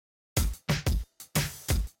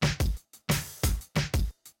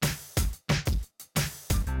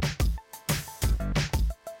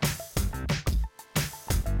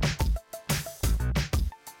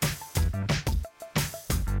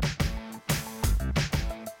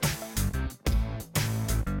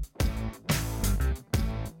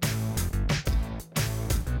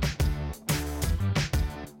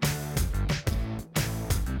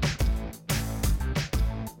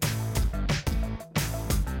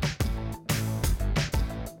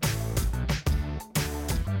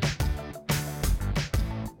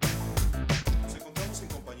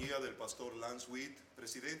Lance Witt,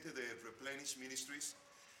 presidente de Replenish Ministries,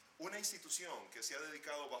 una institución que se ha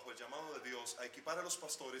dedicado bajo el llamado de Dios a equipar a los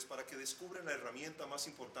pastores para que descubran la herramienta más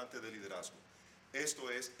importante del liderazgo.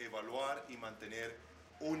 Esto es evaluar y mantener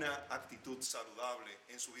una actitud saludable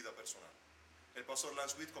en su vida personal. El pastor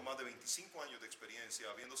Lance Witt, con más de 25 años de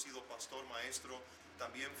experiencia, habiendo sido pastor maestro,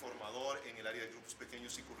 también formador en el área de grupos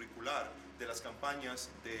pequeños y curricular de las campañas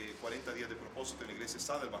de 40 días de propósito en la Iglesia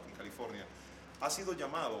Saddleback en California, ha sido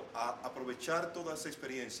llamado a aprovechar toda esa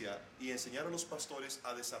experiencia y enseñar a los pastores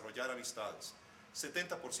a desarrollar amistades.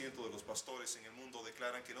 70% de los pastores en el mundo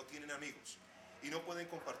declaran que no tienen amigos y no pueden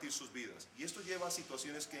compartir sus vidas. Y esto lleva a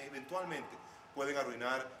situaciones que eventualmente pueden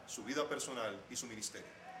arruinar su vida personal y su ministerio.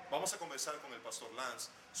 Vamos a conversar con el pastor Lance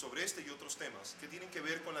sobre este y otros temas que tienen que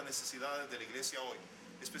ver con las necesidades de la iglesia hoy,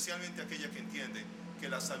 especialmente aquella que entiende que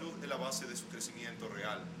la salud es la base de su crecimiento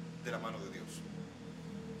real de la mano de Dios.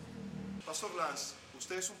 Pastor Lance,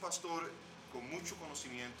 usted es un pastor con mucho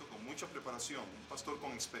conocimiento, con mucha preparación, un pastor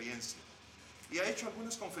con experiencia, y ha hecho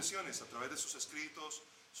algunas confesiones a través de sus escritos,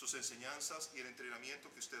 sus enseñanzas y el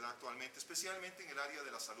entrenamiento que usted da actualmente, especialmente en el área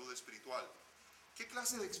de la salud espiritual. ¿Qué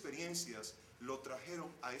clase de experiencias lo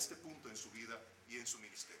trajeron a este punto en su vida y en su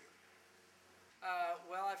ministerio?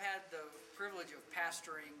 Well, I've had the privilege of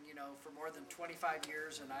pastoring, for more than 25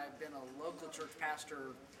 years, and I've been a local church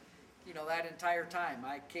pastor, that entire time.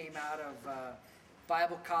 I came out of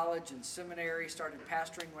Bible college and seminary, started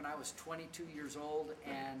pastoring when I was 22 years old,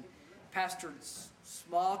 and pastored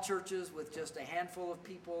small churches with just a handful of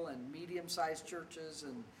people, and medium-sized churches,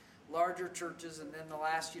 and larger churches, and then the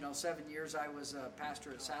last 7 years I was a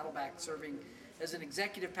pastor at Saddleback, serving as an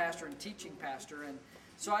executive pastor and teaching pastor. And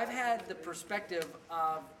so I've had the perspective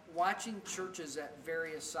of watching churches at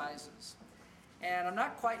various sizes, and I'm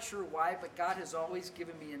not quite sure why, but God has always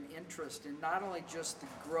given me an interest in not only just the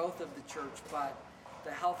growth of the church, but the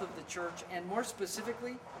health of the church, and more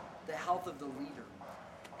specifically the health of the leader.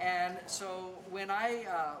 And so when I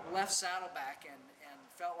left Saddleback and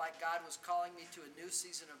felt like God was calling me to a new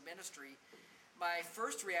season of ministry, my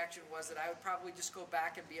first reaction was that I would probably just go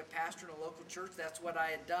back and be a pastor in a local church. That's what I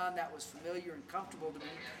had done. That was familiar and comfortable to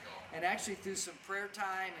me. And actually through some prayer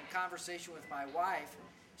time and conversation with my wife,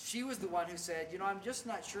 she was the one who said, I'm just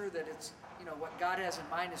not sure that it's, what God has in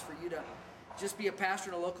mind is for you to just be a pastor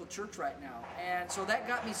in a local church right now. And so that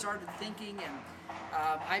got me started thinking, and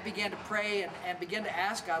I began to pray and began to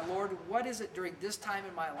ask God, Lord, what is it during this time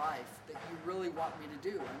in my life that you really want me to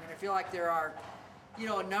do? I mean, I feel like there are,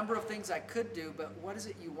 a number of things I could do, but what is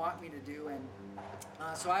it you want me to do?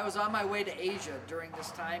 And so I was on my way to Asia during this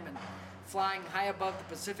time and flying high above the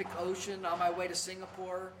Pacific Ocean on my way to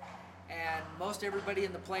Singapore. And most everybody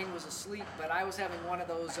in the plane was asleep, but I was having one of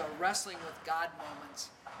those wrestling with God moments.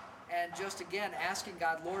 And just again, asking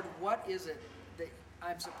God, Lord, what is it that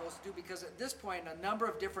I'm supposed to do? Because at this point, a number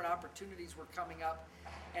of different opportunities were coming up.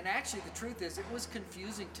 And actually, the truth is, it was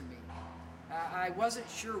confusing to me. I wasn't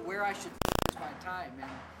sure where I should use my time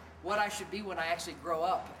and what I should be when I actually grow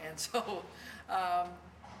up. And so,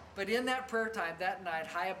 but in that prayer time that night,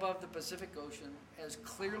 high above the Pacific Ocean, as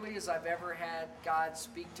clearly as I've ever had God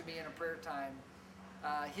speak to me in a prayer time,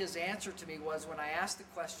 his answer to me was when I asked the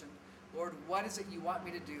question, Lord, what is it you want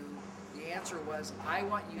me to do? The answer was, I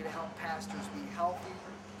want you to help pastors be healthy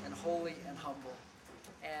and holy and humble.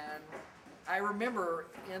 And I remember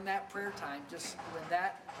in that prayer time, just when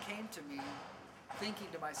that came to me, thinking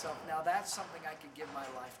to myself, now that's something I could give my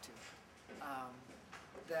life to.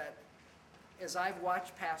 That as I've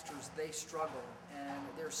watched pastors, they struggle, and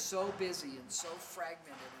they're so busy and so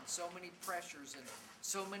fragmented and so many pressures, and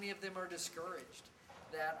so many of them are discouraged,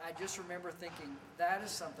 that I just remember thinking that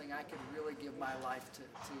is something I could really give my life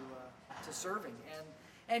to serving.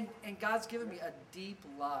 And God's given me a deep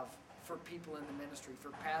love for people in the ministry, for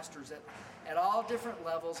pastors at all different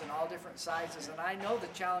levels and all different sizes. And I know the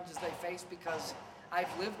challenges they face because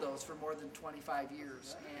I've lived those for more than 25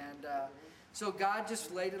 years. And so God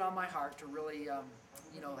just laid it on my heart to really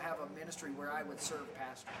have a ministry where I would serve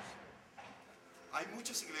pastors. Hay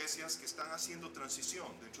muchas iglesias que están haciendo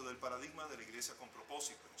transición dentro del paradigma de la iglesia con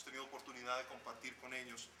propósito. Hemos tenido oportunidad de compartir con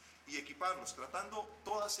ellos y equiparlos, tratando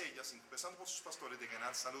todas ellas, empezando por sus pastores, de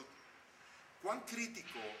ganar salud. ¿Cuán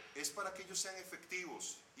crítico es para que ellos sean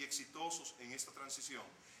efectivos y exitosos en esta transición?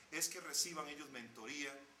 Es que reciban ellos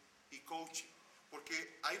mentoría y coaching,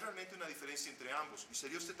 porque hay realmente una diferencia entre ambos. Y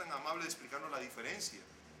sería usted tan amable de explicarnos la diferencia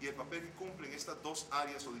y el papel que cumplen estas dos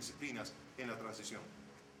áreas o disciplinas en la transición.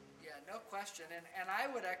 Yeah, no question. And I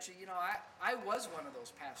would actually, I was one of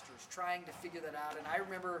those pastors trying to figure that out. And I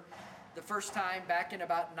remember the first time back in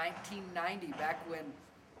about 1990, back when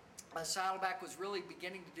Saddleback was really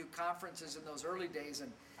beginning to do conferences in those early days.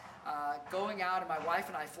 And going out, and my wife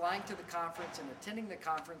and I flying to the conference and attending the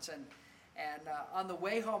conference, and on the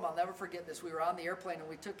way home, I'll never forget this, we were on the airplane and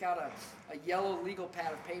we took out a yellow legal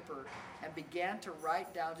pad of paper and began to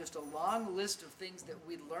write down just a long list of things that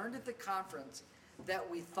we learned at the conference that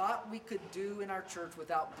we thought we could do in our church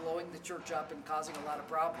without blowing the church up and causing a lot of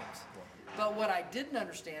problems. But what I didn't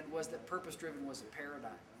understand was that purpose-driven was a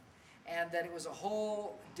paradigm, and that it was a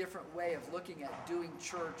whole different way of looking at doing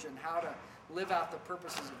church and how to live out the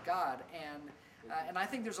purposes of God. And I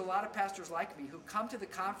think there's a lot of pastors like me who come to the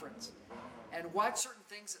conference and watch certain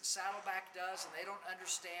things that Saddleback does, and they don't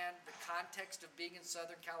understand the context of being in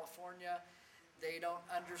Southern California. They don't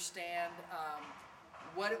understand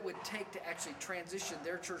what it would take to actually transition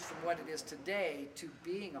their church from what it is today to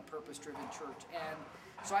being a purpose-driven church. And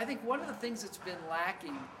so I think one of the things that's been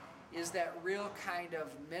lacking is that real kind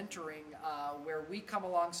of mentoring where we come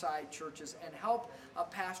alongside churches and help a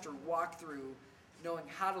pastor walk through knowing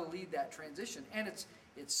how to lead that transition. And it's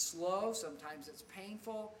slow, sometimes it's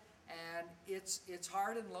painful, and it's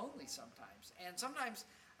hard and lonely sometimes. And sometimes,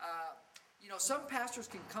 some pastors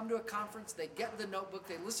can come to a conference, they get the notebook,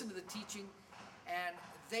 they listen to the teaching, and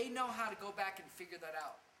they know how to go back and figure that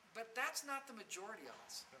out. But that's not the majority of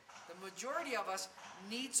us. The majority of us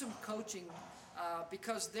need some coaching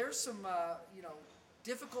because there's some,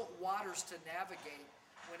 difficult waters to navigate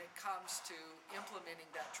when it comes to implementing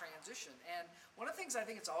that transition. And one of the things I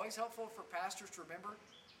think it's always helpful for pastors to remember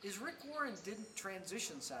is Rick Warren didn't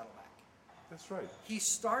transition Saddleback. That's right. He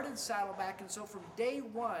started Saddleback, and so from day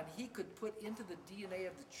one, he could put into the DNA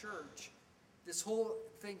of the church this whole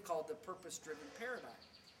thing called the purpose-driven paradigm.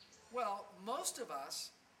 Well, most of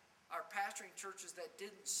us are pastoring churches that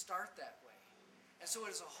didn't start that way. And so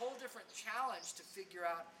it is a whole different challenge to figure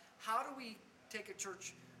out how do we take a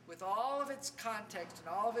church with all of its context and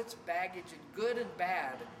all of its baggage and good and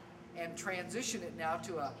bad and transition it now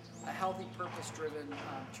to a healthy, purpose-driven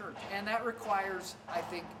church. And that requires, I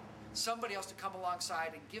think, somebody else to come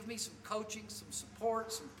alongside and give me some coaching, some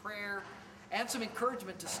support, some prayer, and some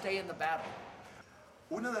encouragement to stay in the battle.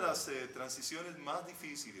 Una de las transiciones más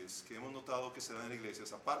difíciles que hemos notado que se da en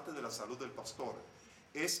iglesias, aparte de la salud del pastor,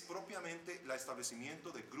 es propiamente el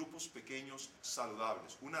establecimiento de grupos pequeños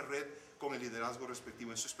saludables, una red con el liderazgo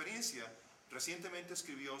respectivo. En su experiencia, recientemente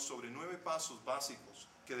escribió sobre 9 pasos básicos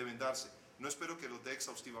que deben darse. No espero que los dé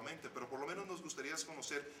exhaustivamente, pero por lo menos nos gustaría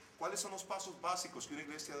conocer cuáles son los pasos básicos que una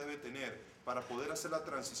iglesia debe tener para poder hacer la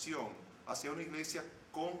transición hacia una iglesia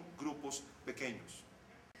con grupos pequeños.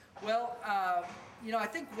 Well, I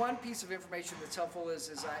think one piece of information that's helpful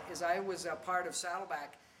is I was a part of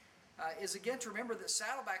Saddleback, is again to remember that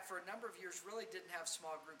Saddleback for a number of years really didn't have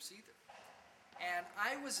small groups either. And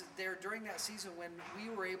I was there during that season when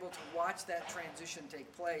we were able to watch that transition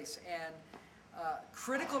take place. And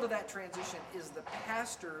critical to that transition is the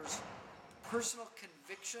pastor's personal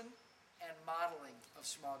conviction and modeling of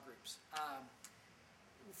small groups.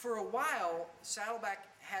 For a while, Saddleback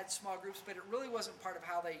had small groups, but it really wasn't part of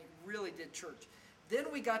how they really did church. Then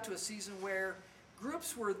we got to a season where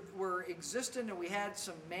groups were existent and we had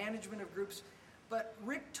some management of groups, but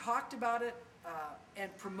Rick talked about it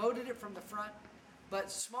and promoted it from the front, but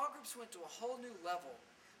small groups went to a whole new level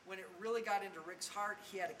when it really got into Rick's heart.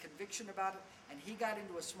 He had a conviction about it, and he got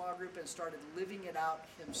into a small group and started living it out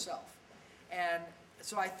himself. And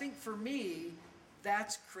so I think for me,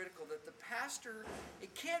 that's critical, that the pastor,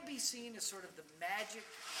 it can't be seen as sort of the magic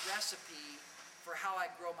recipe for how I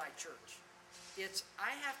grow my church.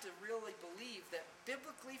 I have to really believe that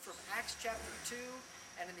biblically from Acts chapter 2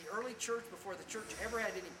 and in the early church before the church ever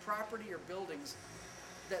had any property or buildings,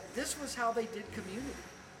 that this was how they did community.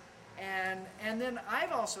 And then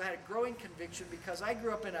I've also had a growing conviction because I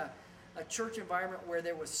grew up in a church environment where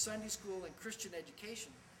there was Sunday school and Christian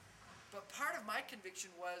education. But part of my conviction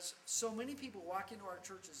was so many people walk into our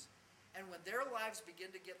churches, and when their lives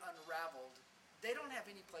begin to get unraveled, they don't have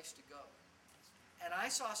any place to go. And I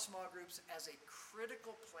saw small groups as a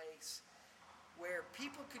critical place where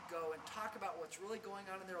people could go and talk about what's really going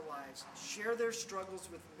on in their lives, share their struggles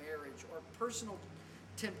with marriage or personal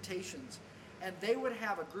temptations, and they would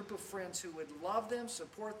have a group of friends who would love them,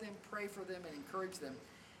 support them, pray for them, and encourage them.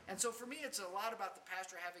 And so for me, it's a lot about the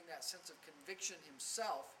pastor having that sense of conviction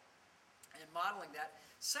himself and modeling that.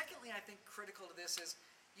 Secondly, I think critical to this is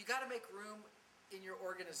you got to make room in your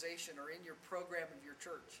organization or in your program of your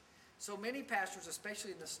church. So many pastors,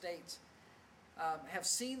 especially in the States, have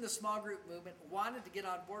seen the small group movement, wanted to get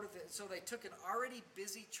on board with it, so they took an already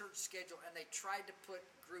busy church schedule and they tried to put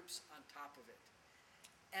groups on top of it.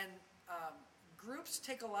 And groups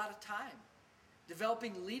take a lot of time.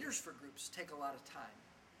 Developing leaders for groups take a lot of time.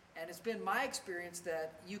 And it's been my experience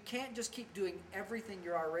that you can't just keep doing everything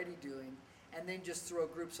you're already doing and then just throw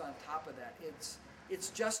groups on top of that. It's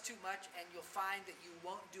just too much, and you'll find that you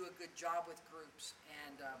won't do a good job with groups.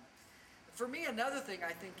 And for me, another thing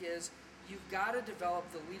I think is you've got to develop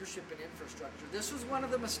the leadership and infrastructure. This was one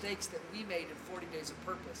of the mistakes that we made in 40 Days of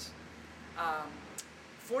Purpose.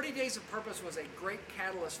 40 Days of Purpose was a great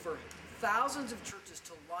catalyst for thousands of churches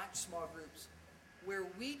to launch small groups. Where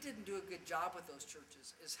we didn't do a good job with those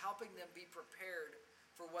churches is helping them be prepared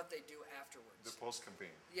for what they do afterwards. The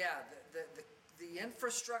post-campaign. Yeah, the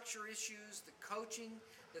infrastructure issues, the coaching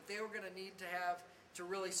that they were going to need to have to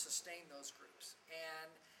really sustain those groups.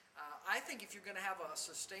 And I think if you're going to have a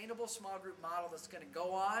sustainable small group model that's going to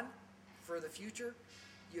go on for the future,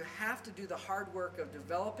 you have to do the hard work of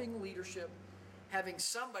developing leadership, having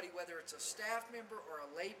somebody, whether it's a staff member or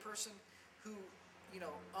a lay person, who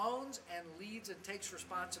owns and leads and takes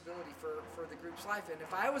responsibility for the group's life. And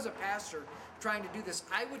if I was a pastor trying to do this,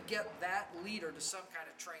 I would get that leader to some kind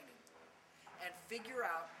of training and figure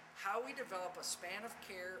out how we develop a span of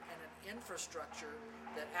care and an infrastructure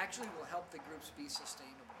that actually will help the groups be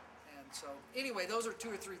sustainable. And so, anyway, those are 2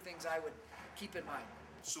 or 3 things I would keep in mind.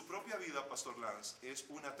 Su propia vida, Pastor Lance, es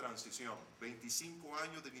una transición. 25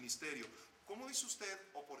 años de ministerio. ¿Cómo dice usted,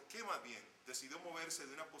 o por qué más bien, decidió moverse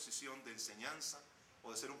de una posición de enseñanza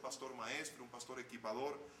o de ser un pastor maestro, un pastor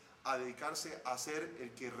equipador, a dedicarse a ser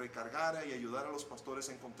el que recargara y ayudara a los pastores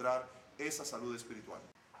a encontrar esa salud espiritual?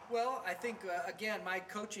 Well, I think, again, my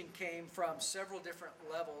coaching came from several different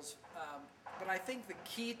levels, but I think the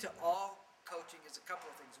key to all coaching is a couple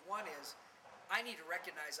of things. One is, I need to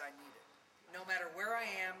recognize I need it. No matter where I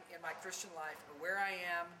am in my Christian life or where I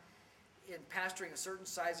am in pastoring a certain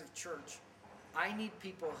size of church, I need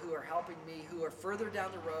people who are helping me, who are further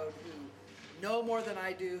down the road, who know more than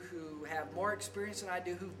I do, who have more experience than I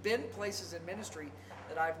do, who've been places in ministry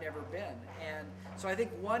that I've never been. And so I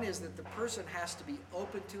think one is that the person has to be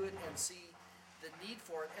open to it and see the need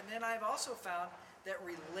for it. And then I've also found that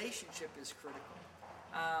relationship is critical.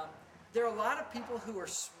 There are a lot of people who are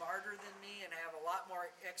smarter than me and have a lot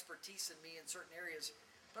more expertise than me in certain areas,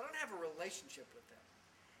 but I don't have a relationship with them.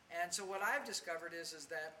 And so what I've discovered is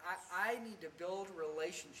that I need to build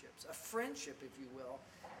relationships, a friendship, if you will,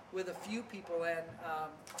 with a few people. And,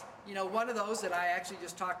 one of those that I actually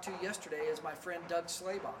just talked to yesterday is my friend Doug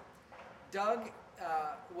Slabaugh. Doug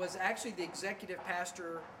was actually the executive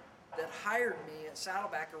pastor that hired me at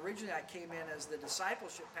Saddleback. Originally, I came in as the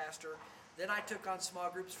discipleship pastor. Then I took on small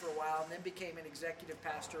groups for a while and then became an executive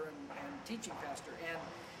pastor and teaching pastor.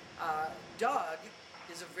 And Doug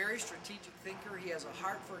is a very strategic thinker. He has a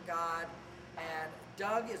heart for God. And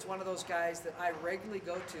Doug is one of those guys that I regularly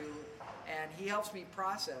go to, and he helps me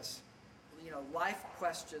process, life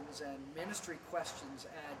questions and ministry questions.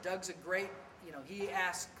 And Doug's a great, he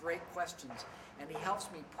asks great questions, and he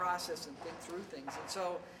helps me process and think through things. And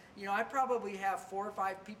so, I probably have 4 or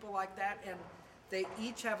 5 people like that, and they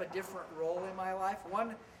each have a different role in my life.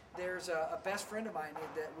 One, there's a best friend of mine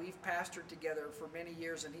that we've pastored together for many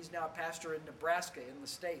years, and he's now a pastor in Nebraska in the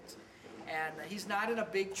States. And he's not in a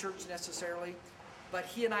big church necessarily, but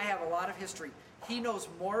he and I have a lot of history. He knows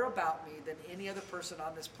more about me than any other person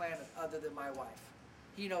on this planet other than my wife.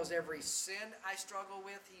 He knows every sin I struggle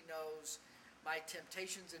with. He knows my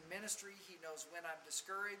temptations in ministry. He knows when I'm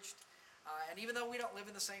discouraged. And even though we don't live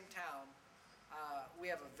in the same town, we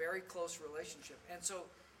have a very close relationship. And so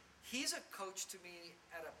he's a coach to me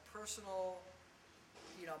at a personal,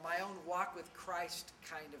 my own walk with Christ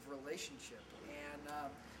kind of relationship.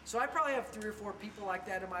 And so I probably have 3 or 4 people like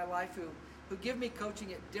that in my life who give me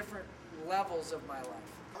coaching at different levels of my life.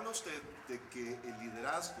 Habla usted de que el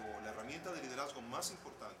liderazgo, la herramienta de liderazgo más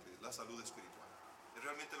importante es la salud espiritual. Es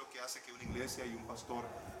realmente lo que hace que una iglesia y un pastor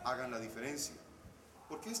hagan la diferencia.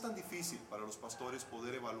 ¿Por qué es tan difícil para los pastores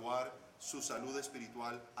poder evaluar su salud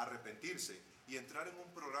espiritual, arrepentirse y entrar en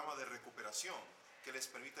un programa de recuperación que les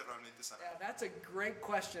permite realmente sanar? Yeah, that's a great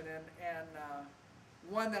question, and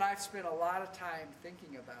one that I've spent a lot of time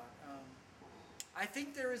thinking about. I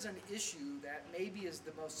think there is an issue that maybe is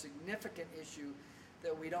the most significant issue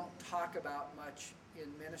that we don't talk about much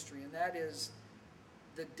in ministry, and that is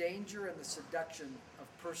the danger and the seduction of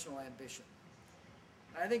personal ambition.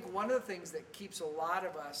 And I think one of the things that keeps a lot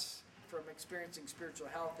of us from experiencing spiritual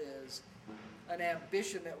health is an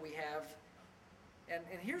ambition that we have. And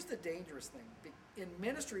here's the dangerous thing. In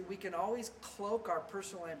ministry, we can always cloak our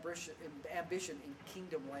personal ambition in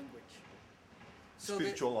kingdom language. So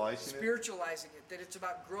spiritualizing it, that it's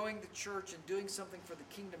about growing the church and doing something for the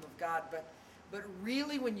kingdom of God. But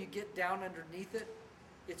really, when you get down underneath it,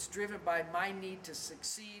 it's driven by my need to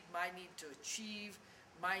succeed, my need to achieve,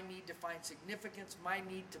 my need to find significance, my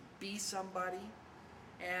need to be somebody.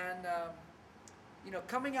 And,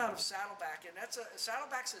 coming out of Saddleback, and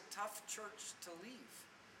Saddleback's a tough church to leave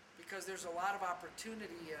because there's a lot of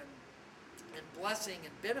opportunity and blessing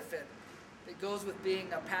and benefit that goes with being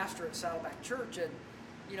a pastor at Saddleback Church. And,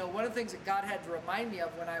 one of the things that God had to remind me of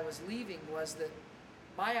when I was leaving was that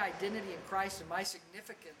my identity in Christ and my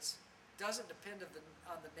significance doesn't depend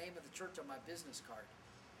on the name of the church on my business card.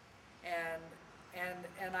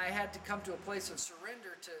 And I had to come to a place of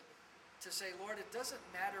surrender to say, Lord, it doesn't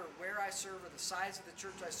matter where I serve or the size of the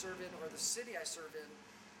church I serve in or the city I serve in.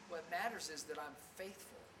 What matters is that I'm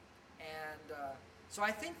faithful. And so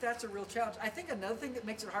I think that's a real challenge. I think another thing that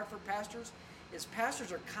makes it hard for pastors is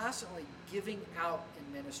pastors are constantly giving out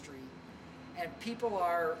in ministry, and people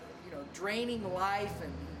are, draining life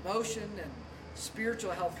and emotion and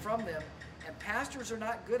spiritual health from them, and pastors are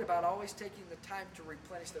not good about always taking the time to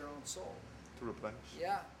replenish their own soul. To replenish?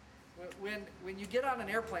 Yeah. When you get on an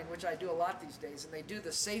airplane, which I do a lot these days, and they do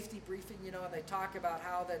the safety briefing, and they talk about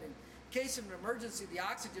how that in case of an emergency, the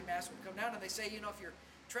oxygen mask would come down, and they say, if you're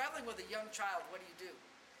traveling with a young child, what do?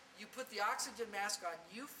 You put the oxygen mask on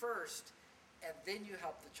you first, and then you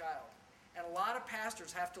help the child. And a lot of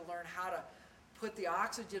pastors have to learn how to put the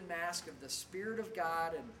oxygen mask of the Spirit of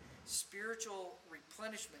God and spiritual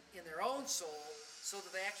replenishment in their own soul so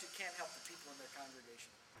that they actually can help the people in their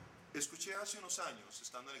congregation. Escuché hace unos años,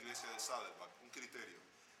 estando en la iglesia de Saddleback, un criterio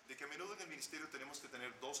de que a menudo en el ministerio tenemos que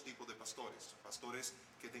tener dos tipos de pastores. Pastores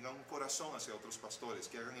que tengan un corazón hacia otros pastores,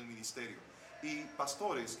 que hagan el ministerio. Y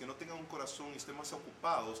pastores que no tengan un corazón y estén más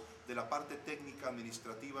ocupados de la parte técnica,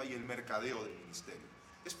 administrativa y el mercadeo del ministerio.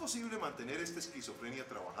 ¿Es posible mantener esta esquizofrenia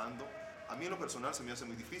trabajando? A mí en lo personal se me hace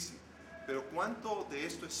muy difícil. Pero ¿cuánto de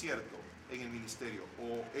esto es cierto en el ministerio?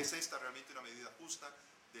 ¿O es esta realmente una medida justa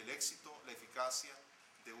del éxito, la eficacia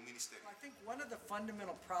de un ministerio? I think one of the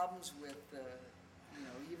fundamental problems with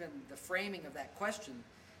even the framing of that question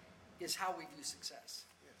is how we view success.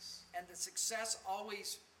 Yes. And the success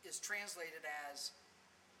always is translated as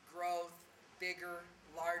growth, bigger,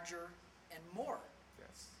 larger, and more.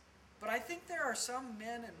 Yes. But I think there are some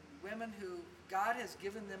men and women who God has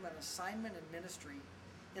given them an assignment in ministry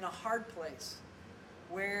in a hard place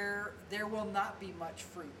where there will not be much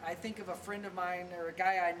fruit. I think of a friend of mine or a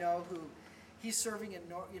guy I know who he's serving in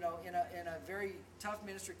a very tough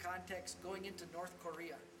ministry context going into North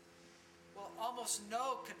Korea. Well, almost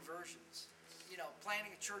no conversions.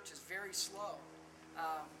 Planting a church is very slow.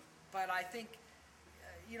 But I think,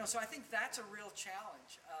 so I think that's a real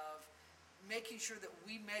challenge of making sure that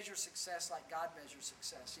we measure success like God measures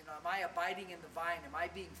success. Am I abiding in the vine? Am I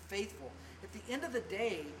being faithful? At the end of the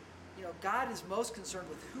day, God is most concerned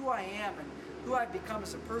with who I am and who I've become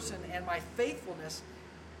as a person and my faithfulness.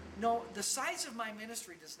 No, the size of my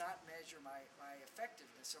ministry does not measure my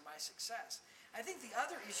effectiveness or my success. I think the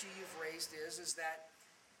other issue you've raised is that,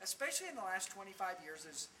 especially in the last 25 years,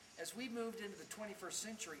 as we moved into the 21st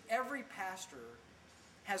century, every pastor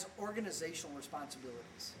has organizational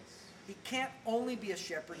responsibilities. He can't only be a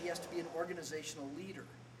shepherd, he has to be an organizational leader.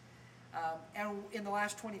 And in the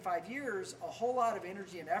last 25 years, a whole lot of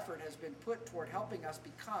energy and effort has been put toward helping us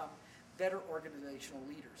become better organizational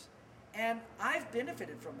leaders. And I've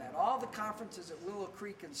benefited from that. All the conferences at Willow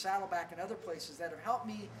Creek and Saddleback and other places that have helped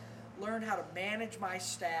me learn how to manage my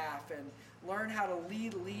staff and learn how to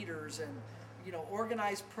lead leaders and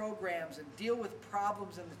organize programs and deal with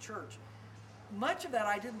problems in the church. Much of that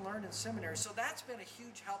I didn't learn in seminary, so that's been a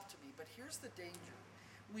huge help to me. But here's the danger.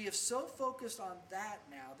 We have so focused on that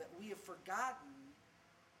now that we have forgotten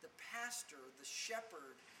the pastor, the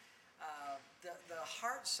shepherd, the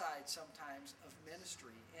heart side sometimes of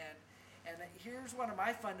ministry. And here's one of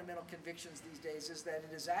my fundamental convictions these days is that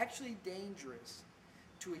it is actually dangerous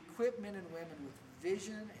to equip men and women with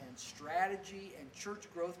vision and strategy and church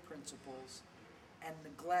growth principles and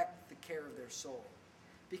neglect the care of their soul.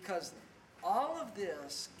 Because all of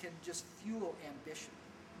this can just fuel ambition.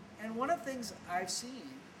 And one of the things I've seen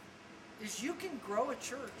is you can grow a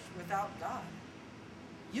church without God.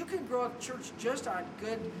 You can grow a church just on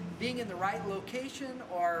good, being in the right location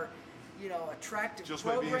or, attractive just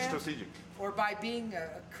programs. By being strategic. Or by being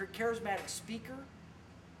a charismatic speaker.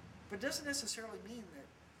 But it doesn't necessarily mean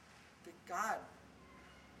that God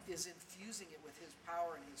is infusing it with His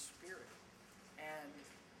power and His Spirit. And,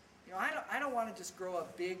 I don't want to just grow a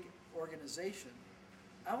big organization.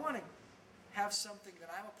 I want to have something that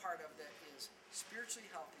I'm a part of that is spiritually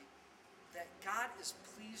healthy, that God is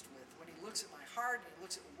pleased with when He looks at my heart, and He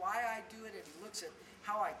looks at why I do it, and He looks at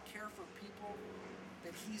how I care for people,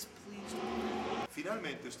 that He's pleased with me.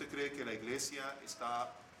 Finalmente, ¿usted cree que la iglesia está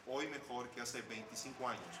hoy mejor que hace 25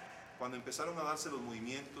 años? cuando empezaron a darse los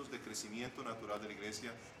movimientos de crecimiento natural de la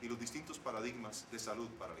iglesia y los distintos paradigmas de salud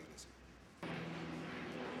para la iglesia?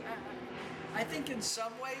 I think in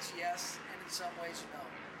some ways, yes, and in some ways, no.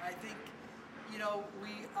 I think,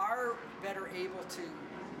 we are better able to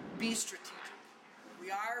be strategic. We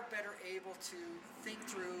are better able to think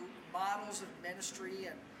through models of ministry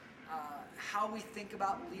and how we think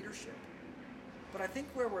about leadership. But I think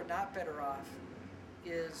where we're not better off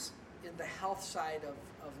is in the health side of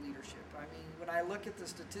leadership. I mean, when I look at the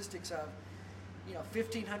statistics of,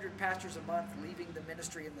 1,500 pastors a month leaving the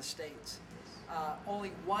ministry in the States,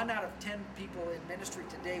 only 1 out of 10 people in ministry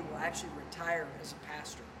today will actually retire as a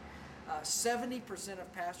pastor. 70%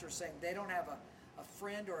 of pastors saying they don't have a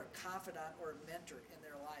friend or a confidant or a mentor in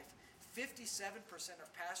their life. 57%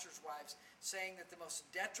 of pastors' wives saying that the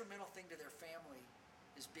most detrimental thing to their family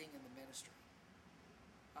is being in the ministry.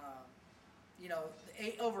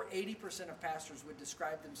 Over 80% of pastors would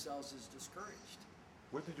describe themselves as discouraged.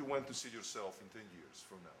 Where do you want to see yourself in 10 years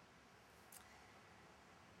from now?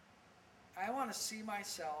 I want to see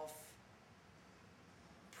myself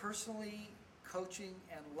personally coaching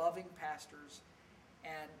and loving pastors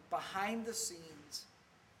and behind the scenes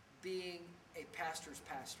being a pastor's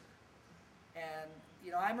pastor. And,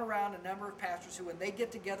 I'm around a number of pastors who, when they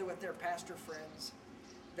get together with their pastor friends,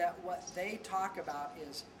 that what they talk about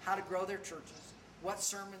is how to grow their churches, what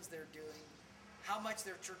sermons they're doing, how much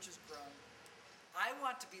their church has grown. I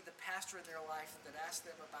want to be the pastor in their life that asks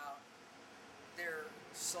them about their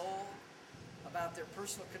soul, about their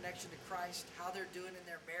personal connection to Christ, how they're doing in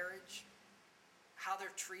their marriage, how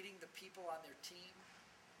they're treating the people on their team.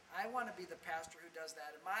 I want to be the pastor who does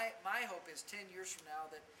that. And my hope is 10 years from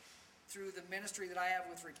now that through the ministry that I have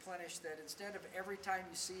with Replenish, that instead of every time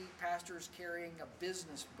you see pastors carrying a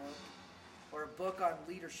business book or a book on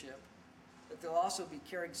leadership, that they'll also be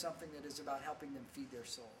carrying something that is about helping them feed their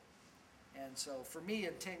soul. And so for me,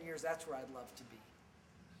 in 10 years, that's where I'd love to be.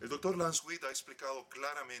 El doctor Lance Witt ha explicado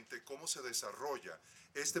claramente cómo se desarrolla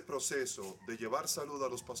este proceso de llevar salud a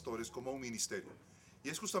los pastores como un ministerio. Y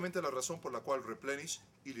es justamente la razón por la cual Replenish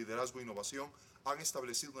y Liderazgo e Innovación han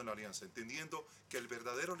establecido una alianza, entendiendo que el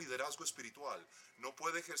verdadero liderazgo espiritual no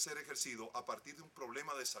puede ser ejercido a partir de un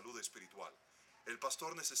problema de salud espiritual. El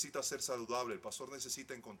pastor necesita ser saludable, el pastor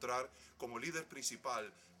necesita encontrar como líder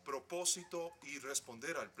principal propósito y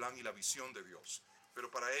responder al plan y la visión de Dios. Pero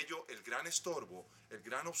para ello el gran estorbo, el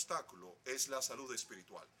gran obstáculo es la salud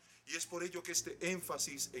espiritual. Y es por ello que este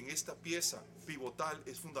énfasis en esta pieza pivotal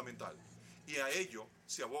es fundamental. Y a ello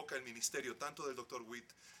se aboca el ministerio tanto del Dr.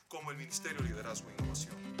 Witt como el Ministerio Liderazgo e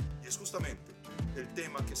Innovación. Y es justamente el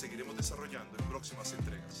tema que seguiremos desarrollando en próximas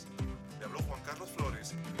entregas. Le habló Juan Carlos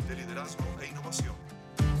Flores de Liderazgo e Innovación.